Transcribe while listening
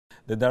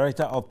The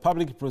Director of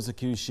Public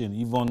Prosecution,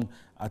 Yvonne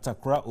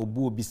Atakra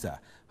Obuobisa,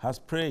 has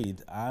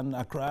prayed an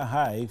Accra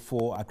High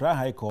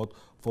Court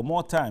for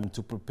more time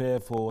to prepare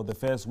for the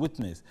first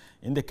witness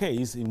in the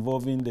case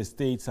involving the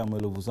state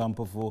Samuel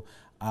Ovusampofo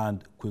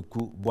and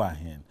Kweku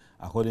Boahen.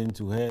 According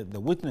to her, the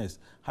witness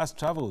has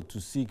traveled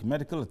to seek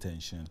medical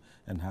attention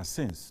and has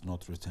since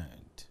not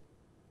returned.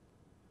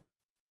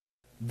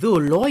 Though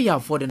lawyer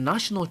for the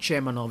national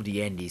chairman of the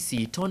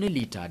NDC, Tony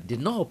Lita,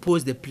 did not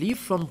oppose the plea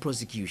from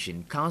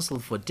prosecution, counsel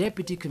for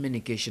Deputy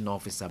Communication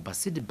Officer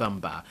Basid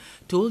Bamba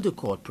told the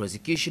court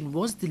prosecution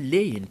was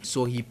delaying,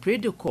 so he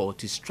prayed the court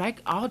to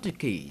strike out the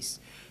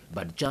case.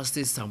 But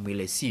Justice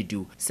Samuel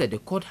Esidu said the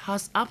court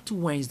has up to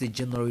Wednesday,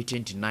 January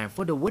 29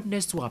 for the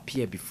witness to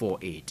appear before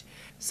it.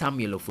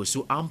 Samuel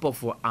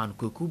Ovusampofo and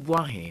Kweku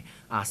Boahen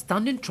are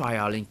standing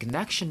trial in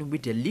connection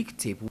with a leaked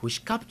tape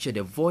which captured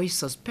a voice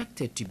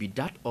suspected to be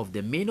that of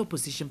the main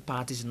opposition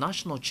party's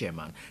national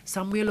chairman,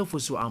 Samuel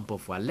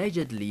Ovusampofo,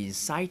 allegedly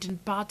inciting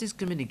party's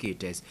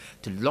communicators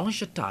to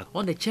launch attack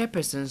on the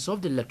chairpersons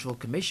of the Electoral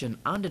Commission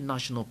and the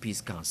National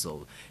Peace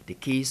Council. The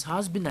case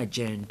has been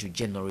adjourned to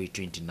January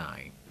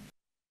 29.